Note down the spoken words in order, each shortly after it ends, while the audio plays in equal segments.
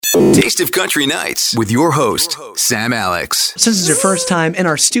Taste of Country Nights with your host, Sam Alex. Since it's your first time in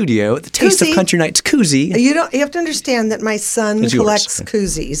our studio, the Taste of Country Nights koozie. You have to understand that my son collects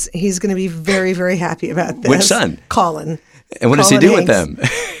koozies. He's going to be very, very happy about this. Which son? Colin. And what does he do with them?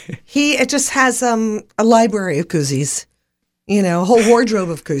 It just has a library of koozies, a whole wardrobe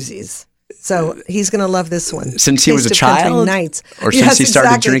of koozies. So he's going to love this one. Since he was a child? Nights. Or since he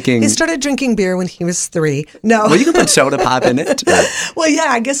started drinking? He started drinking beer when he was 3. No. Well, you can put soda pop in it. Well, yeah,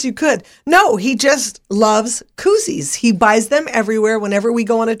 I guess you could. No, he just loves koozies. He buys them everywhere. Whenever we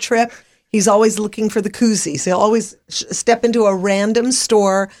go on a trip, he's always looking for the koozies. He'll always step into a random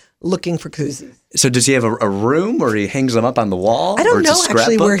store looking for koozies. So does he have a room where he hangs them up on the wall? I don't know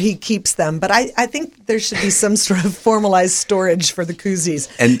actually where he keeps them, but I think there should be some sort of formalized storage for the koozies.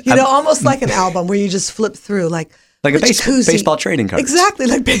 And almost like an album where you just flip through like a baseball trading card. Exactly,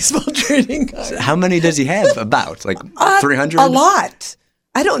 like baseball trading cards. So how many does he have? About 300? A lot.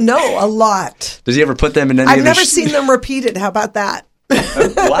 I don't know, a lot. Does he ever put them in any I've never seen them repeated. How about that?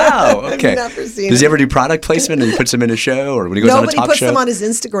 Wow. Okay. I've never seen Does he ever do product placement and he puts them in a show or when he goes on a talk show? Nobody puts them on his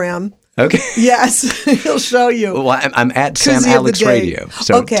Instagram. Okay. Yes, he'll show you. Well, I'm at Sam Alex Radio,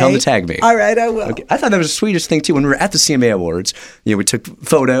 so tell him to tag me. All right, I will. Okay. I thought that was the sweetest thing too. When we were at the CMA Awards, we took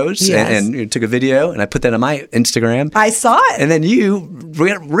photos and took a video, and I put that on my Instagram. I saw it. And then you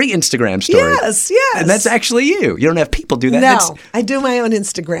re-Instagram story. Yes. And that's actually you. You don't have people do that. No, I do my own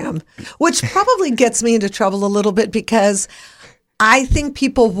Instagram, which probably gets me into trouble a little bit because I think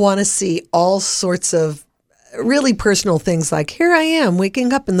people want to see all sorts of really personal things like, here I am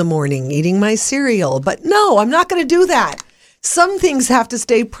waking up in the morning, eating my cereal. But no, I'm not going to do that. Some things have to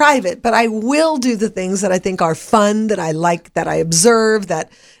stay private, but I will do the things that I think are fun, that I like, that I observe,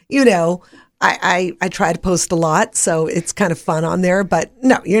 that, I try to post a lot. So it's kind of fun on there. But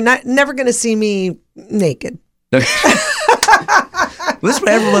no, you're never going to see me naked. Well, this is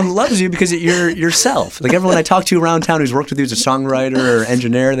why everyone loves you, because you're yourself. Like everyone I talk to around town who's worked with you as a songwriter or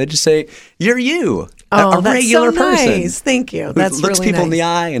engineer, they just say, you're you. A that's regular so person. Nice. Thank you. That's who looks really people nice. in the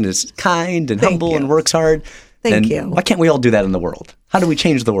eye and is kind and humble and works hard. Thank you. Why can't we all do that in the world? How do we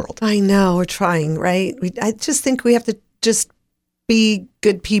change the world? I know, we're trying, right? I just think we have to just be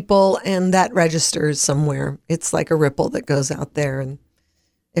good people, and that registers somewhere. It's like a ripple that goes out there. And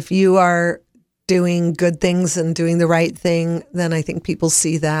if you are doing good things and doing the right thing, then I think people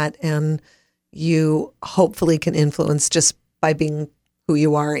see that, and you hopefully can influence just by being who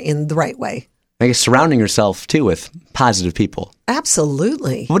you are in the right way. I guess surrounding yourself, too, with positive people.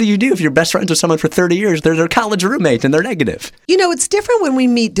 Absolutely. What do you do if you're best friends with someone for 30 years? They're their college roommate and they're negative. It's different when we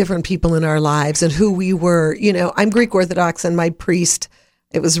meet different people in our lives and who we were. I'm Greek Orthodox, and my priest,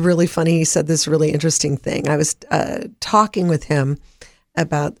 it was really funny. He said this really interesting thing. I was talking with him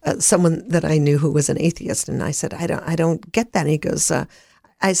about someone that I knew who was an atheist. And I said, I don't get that. And he goes,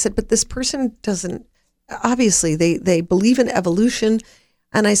 I said, but this person doesn't, obviously they believe in evolution.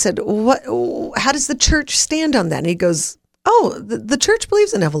 And I said, how does the church stand on that? And he goes, the church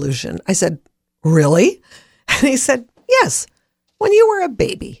believes in evolution. I said, really? And he said, yes. When you were a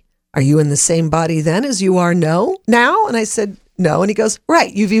baby, are you in the same body then as you are now? And I said, no. And he goes,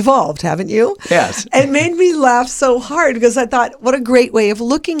 right, you've evolved, haven't you? Yes. It made me laugh so hard because I thought, what a great way of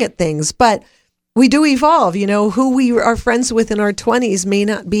looking at things. But we do evolve. Who we are friends with in our 20s may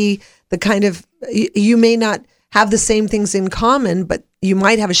not be the kind of, you may not have the same things in common, but you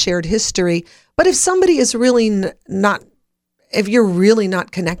might have a shared history. But if somebody is really if you're really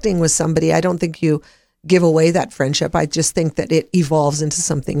not connecting with somebody, I don't think you give away that friendship. I just think that it evolves into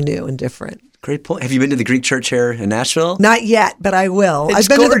something new and different. Great point. Have you been to the Greek church here in Nashville? Not yet, but I will. It's I've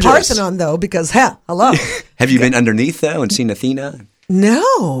been gorgeous. to the Parthenon, though, because, hello. Have you been underneath, though, and seen Athena? No.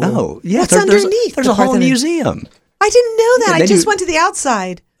 Oh, yeah. What's underneath? There's a whole museum. I didn't know that. Yeah, I just went to the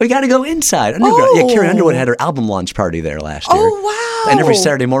outside. We got to go inside. Underground. Yeah, Carrie Underwood had her album launch party there last year. Oh, wow. And every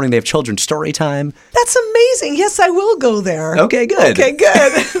Saturday morning they have children's story time. That's amazing. Yes, I will go there. Okay, good.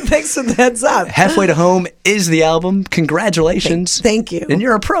 Thanks for the heads up. Halfway to Home is the album. Congratulations. Thank you. And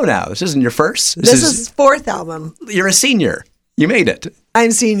you're a pro now. This isn't your first. This is fourth album. You're a senior. You made it.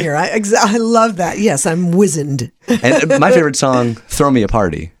 I'm senior. I love that. Yes, I'm wizened. And my favorite song, Throw Me a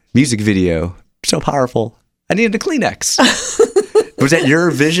Party. Music video. So powerful. I needed a Kleenex. Was that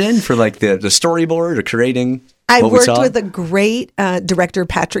your vision for like the storyboard or creating I what we worked saw? with a great director,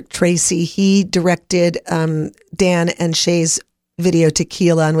 Patrick Tracy. He directed Dan and Shay's video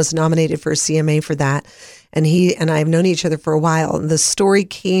Tequila and was nominated for a CMA for that. And he and I have known each other for a while. And the story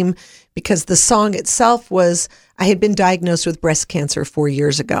came because the song itself was, I had been diagnosed with breast cancer 4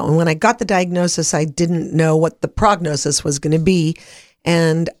 years ago. And when I got the diagnosis, I didn't know what the prognosis was going to be.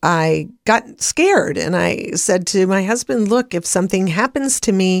 And I got scared and I said to my husband, look, if something happens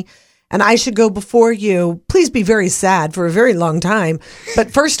to me and I should go before you, please be very sad for a very long time.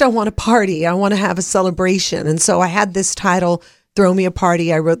 But first I want to party. I want to have a celebration. And so I had this title, Throw Me a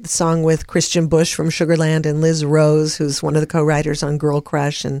Party. I wrote the song with Christian Bush from Sugarland and Liz Rose, who's one of the co-writers on Girl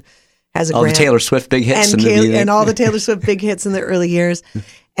Crush and has a all the Taylor Swift big hits and all the Taylor Swift big hits in the early years.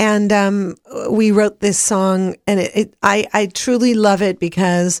 And we wrote this song, and I truly love it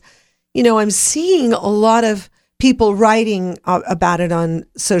because, I'm seeing a lot of people writing about it on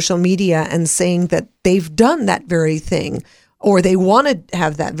social media and saying that they've done that very thing, or they want to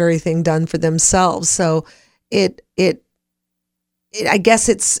have that very thing done for themselves. So I guess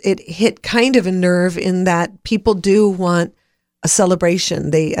it hit kind of a nerve in that people do want a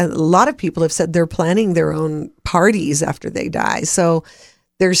celebration. A lot of people have said they're planning their own parties after they die. So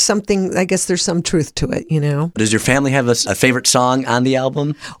there's something, I guess there's some truth to it, Does your family have a favorite song on the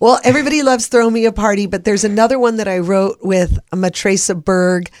album? Well, everybody loves Throw Me a Party, but there's another one that I wrote with Matresa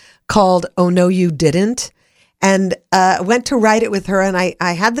Berg called Oh No You Didn't. And went to write it with her, and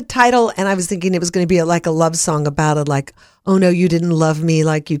I had the title, and I was thinking it was going to be like a love song about it, like, oh no, you didn't love me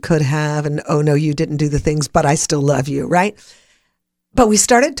like you could have, and oh no, you didn't do the things, but I still love you, right? But we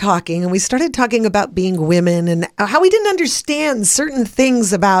started talking about being women and how we didn't understand certain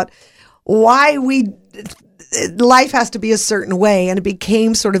things about why life has to be a certain way. And it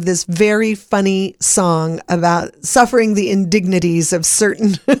became sort of this very funny song about suffering the indignities of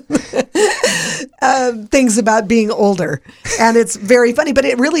certain things about being older. And it's very funny, but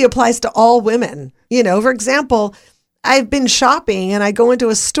it really applies to all women. For example, I've been shopping and I go into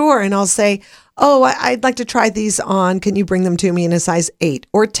a store and I'll say, oh, I'd like to try these on. Can you bring them to me in a size 8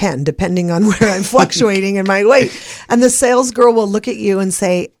 or 10, depending on where I'm fluctuating in my weight? And the sales girl will look at you and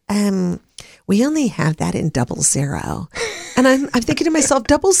say, we only have that in 00. And I'm thinking to myself,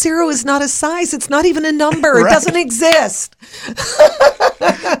 00 is not a size. It's not even a number. Right. It doesn't exist.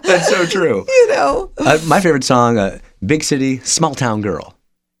 That's so true. My favorite song, Big City, Small Town Girl.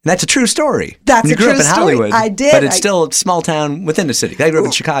 And that's a true story. That's you a true story. You grew up in Hollywood. I did. But it's still a small town within the city. I grew up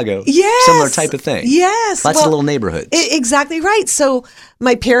in Chicago. Yes. Similar type of thing. Yes. Lots of little neighborhoods. Exactly right. So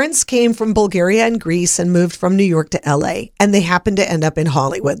my parents came from Bulgaria and Greece and moved from New York to LA. And they happened to end up in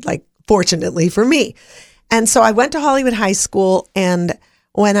Hollywood, like fortunately for me. And so I went to Hollywood High School, and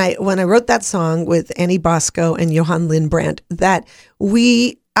when I wrote that song with Annie Bosco and Johan Lindbrandt, that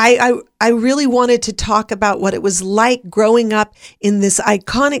I really wanted to talk about what it was like growing up in this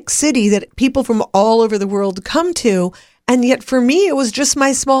iconic city that people from all over the world come to. And yet for me, it was just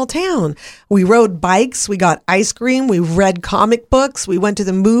my small town. We rode bikes, we got ice cream, we read comic books, we went to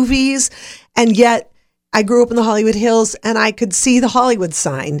the movies. And yet I grew up in the Hollywood Hills and I could see the Hollywood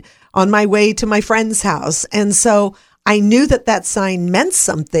sign on my way to my friend's house. And so I knew that sign meant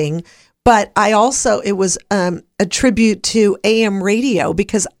something. But it was a tribute to AM radio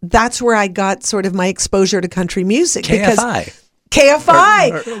because that's where I got sort of my exposure to country music. KFI.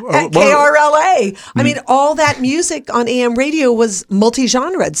 At KRLA. I mean, all that music on AM radio was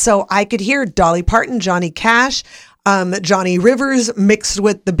multi-genred. So I could hear Dolly Parton, Johnny Cash, Johnny Rivers mixed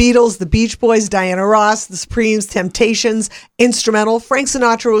with the Beatles, the Beach Boys, Diana Ross, the Supremes, Temptations, instrumental. Frank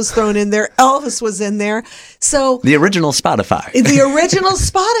Sinatra was thrown in there. Elvis was in there. So the original Spotify.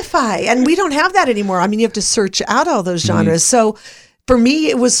 And we don't have that anymore. I mean, you have to search out all those genres. So for me,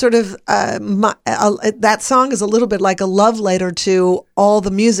 it was sort of that song is a little bit like a love letter to all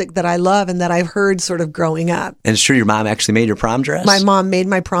the music that I love and that I've heard sort of growing up. And it's true your mom actually made your prom dress? My mom made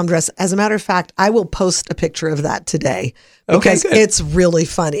my prom dress. As a matter of fact, I will post a picture of that today because it's really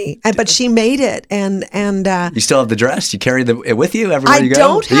funny. But she made it. And you still have the dress? You carry it with you everywhere you go? I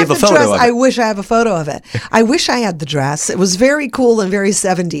don't have the dress. Of it? I wish I have a photo of it. I wish I had the dress. It was very cool and very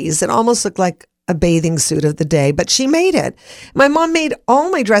 70s. It almost looked like a bathing suit of the day, but she made it. My mom made all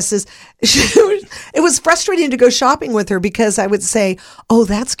my dresses. It was frustrating to go shopping with her because I would say, oh,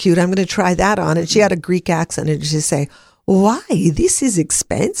 that's cute. I'm going to try that on. And she had a Greek accent and she'd say, why? This is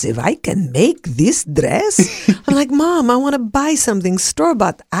expensive. I can make this dress. I'm like, Mom, I want to buy something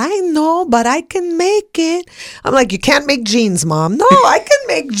store-bought. I know, but I can make it. I'm like, you can't make jeans, Mom. No, I can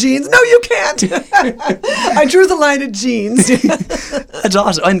make jeans. No, you can't. I drew the line at jeans. That's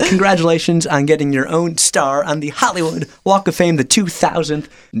awesome. And congratulations on getting your own star on the Hollywood Walk of Fame, the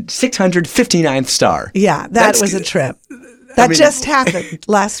 2,659th star. Yeah, that was a trip. That just happened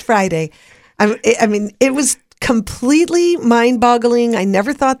last Friday. I mean, it was completely mind-boggling. I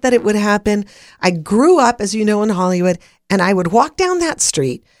never thought that it would happen. I grew up, as you know, in Hollywood, and I would walk down that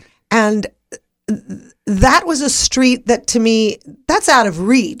street, and that was a street that, to me, that's out of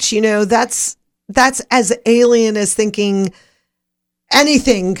reach. You know, that's as alien as thinking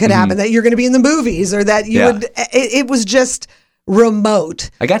anything could happen, that you're going to be in the movies or that you would. It was just remote.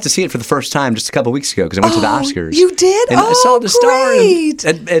 I got to see it for the first time just a couple weeks ago because I went to the Oscars. You did? And I saw the great.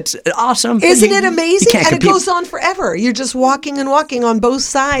 star. And it's awesome. Isn't it amazing? You can't and compete. it goes on forever. You're just walking and walking on both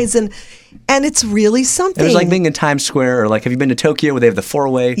sides, and it's really something. It was like being in Times Square, or like, have you been to Tokyo where they have the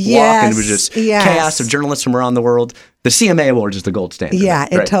 4-way walk and it was just chaos of journalists from around the world? The CMA Award is the gold standard. Yeah,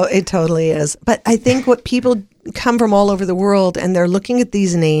 right? it totally is. But I think what people come from all over the world, and they're looking at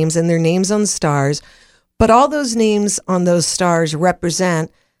these names and their names on stars, but all those names on those stars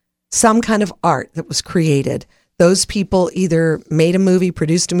represent some kind of art that was created. Those people either made a movie,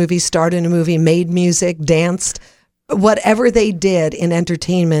 produced a movie, starred in a movie, made music, danced, whatever they did in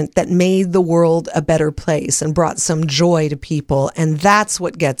entertainment that made the world a better place and brought some joy to people. And that's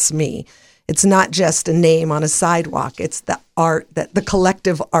what gets me. It's not just a name on a sidewalk. It's the art, the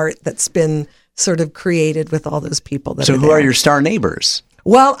collective art that's been sort of created with all those people. So who are your star neighbors?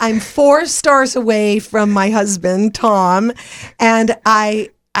 Well, I'm 4 stars away from my husband, Tom, and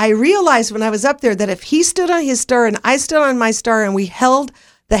I realized when I was up there that if he stood on his star and I stood on my star and we held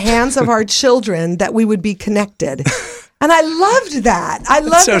the hands of our children, that we would be connected. And I loved that. I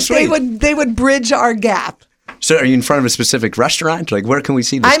loved that they would bridge our gap. So are you in front of a specific restaurant? Like, where can we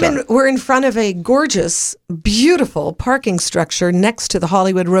see the star? We're in front of a gorgeous, beautiful parking structure next to the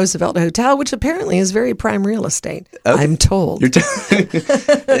Hollywood Roosevelt Hotel, which apparently is very prime real estate, I'm told.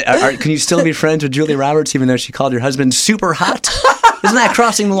 Can you still be friends with Julia Roberts, even though she called your husband super hot? Isn't that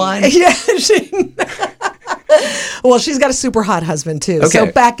crossing the line? Yeah. Well, she's got a super hot husband, too. Okay.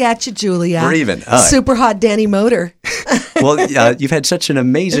 So back at you, Julia. We're even. Super hot Danny Motor. Well, you've had such an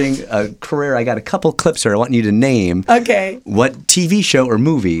amazing career. I got a couple clips here I want you to name. Okay. What TV show or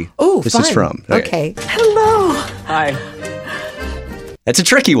movie this is from. Okay. Hello. Hi. That's a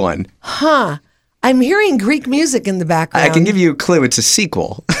tricky one. Huh. I'm hearing Greek music in the background. I can give you a clue. It's a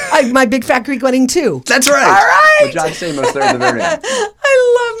sequel. My Big Fat Greek Wedding 2. That's right. All right. With John Stamos there at the very end.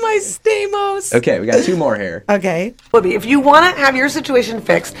 I love my Stamos. Okay, we got 2 more here. Okay. If you want to have your situation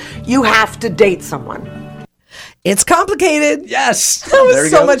fixed, you have to date someone. It's complicated. Yes. That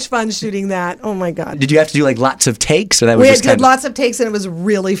was so much fun shooting that. Oh, my God. Did you have to do like lots of takes? Or that was we just did lots of takes, and it was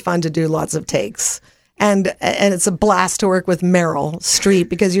really fun to do lots of takes. And it's a blast to work with Meryl Streep,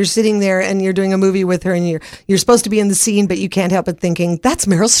 because you're sitting there and you're doing a movie with her, and you're supposed to be in the scene, but you can't help but thinking, that's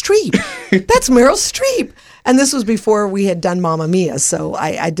Meryl Streep. That's Meryl Streep. And this was before we had done Mamma Mia, so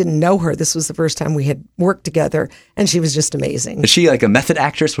I didn't know her. This was the first time we had worked together, and she was just amazing. Is she like a method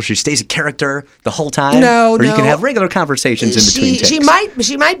actress where she stays a character the whole time? No, Or you can have regular conversations in between takes?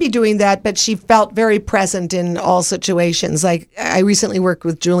 She might be doing that, but she felt very present in all situations. Like, I recently worked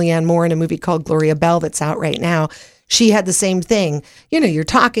with Julianne Moore in a movie called Gloria Bell that's out right now. She had the same thing. You're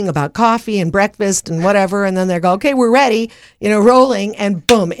talking about coffee and breakfast and whatever, and then they go, okay, we're ready, rolling, and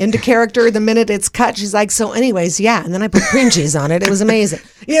boom, into character the minute it's cut. She's like, so anyways, yeah. And then I put cream cheese on it. It was amazing.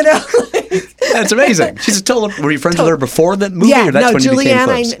 That's amazing. She's were you friends with her before the movie? Yeah, or that's when you became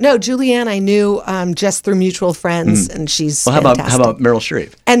close? Julianne I knew just through mutual friends, and she's fantastic. How about Meryl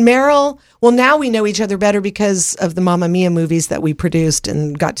Streep? And Meryl, well, now we know each other better because of the Mamma Mia movies that we produced,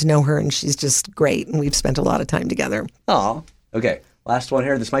 and got to know her, and she's just great, and we've spent a lot of time together. Oh, okay. Last one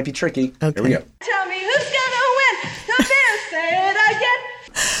here. This might be tricky. Okay. Here we go. Tell me who's gonna win? The Bears, say it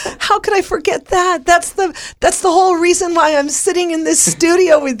again. How could I forget that? That's the whole reason why I'm sitting in this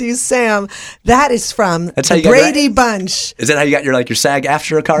studio with you, Sam. That is from the Brady Bunch. Is that how you got your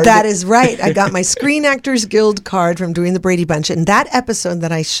SAG-AFTRA card? That is right. I got my Screen Actors Guild card from doing the Brady Bunch. And that episode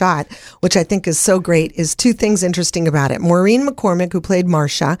that I shot, which I think is so great, is 2 things interesting about it. Maureen McCormick, who played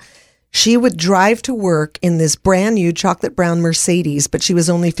Marcia, she would drive to work in this brand new chocolate brown Mercedes, but she was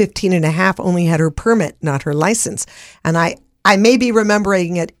only 15 and a half, only had her permit, not her license. And I may be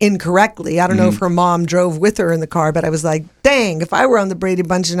remembering it incorrectly. I don't know if her mom drove with her in the car, but I was like, dang, if I were on the Brady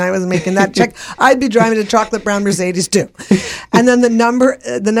Bunch and I was making that check, I'd be driving a chocolate brown Mercedes too. And then the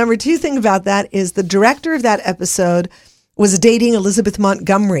number 2 thing about that is the director of that episode was dating Elizabeth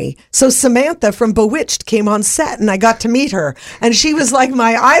Montgomery. So Samantha from Bewitched came on set, and I got to meet her. And she was like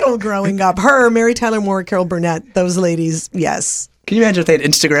my idol growing up. Her, Mary Tyler Moore, Carol Burnett, those ladies, yes. Can you imagine if they had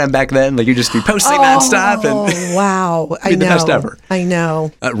Instagram back then? Like, you'd just be posting nonstop. Oh, wow. I know. The best ever. I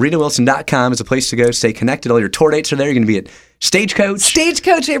know. RitaWilson.com is a place to go. Stay connected. All your tour dates are there. You're going to be at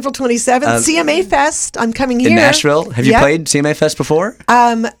Stagecoach, April 27th. CMA Fest. I'm coming here. In Nashville. Have you played CMA Fest before?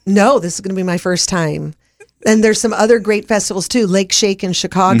 No, this is going to be my first time. And there's some other great festivals, too. Lake Shake in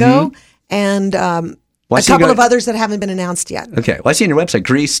Chicago. And a couple of others that haven't been announced yet. Okay. Well, I see on your website,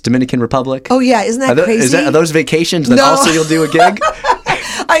 Greece, Dominican Republic. Oh, yeah. Isn't that crazy? Are those vacations that also you'll do a gig?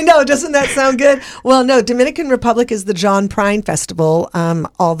 I know. Doesn't that sound good? Well, no, Dominican Republic is the John Prine Festival.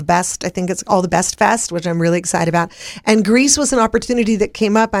 All the Best. I think it's All the Best Fest, which I'm really excited about. And Greece was an opportunity that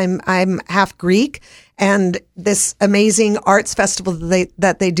came up. I'm half Greek. And this amazing arts festival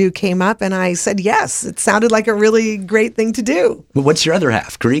that they do came up, and I said yes. It sounded like a really great thing to do. Well, what's your other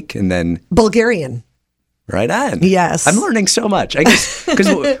half? Greek and then Bulgarian. Right on. Yes. I'm learning so much. I guess because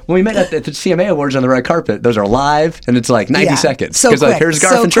when we met at the CMA Awards on the red carpet, those are live and it's like 90 seconds. So Because quick. like here's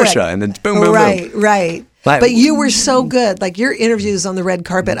Garth so and quick. Trisha, and then boom, boom, boom. Right. But you were so good. Like your interviews on the red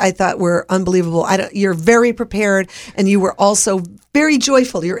carpet, I thought were unbelievable. You're very prepared, and you were also very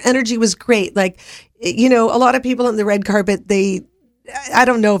joyful. Your energy was great. Like, you know, a lot of people on the red carpet, I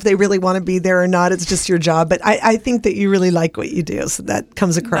don't know if they really want to be there or not. It's just your job. But I think that you really like what you do. So that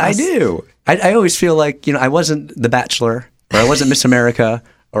comes across. I do. I always feel like, you know, I wasn't The Bachelor, or I wasn't Miss America,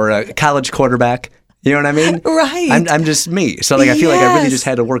 or a college quarterback. You know what I mean? Right. I'm just me. So like I feel like I really Yes. just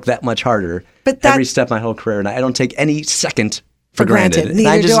had to work that much harder every step of my whole career. And I don't take any second for granted. And Neither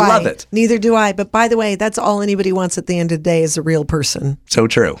I just do love it. Neither do I. But by the way, that's all anybody wants at the end of the day is a real person. So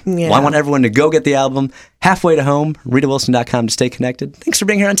true. Yeah. Well, I want everyone to go get the album Halfway to Home, RitaWilson.com to stay connected. Thanks for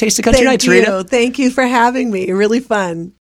being here on Taste of Country Nights, Rita. Thank you for having me. Really fun.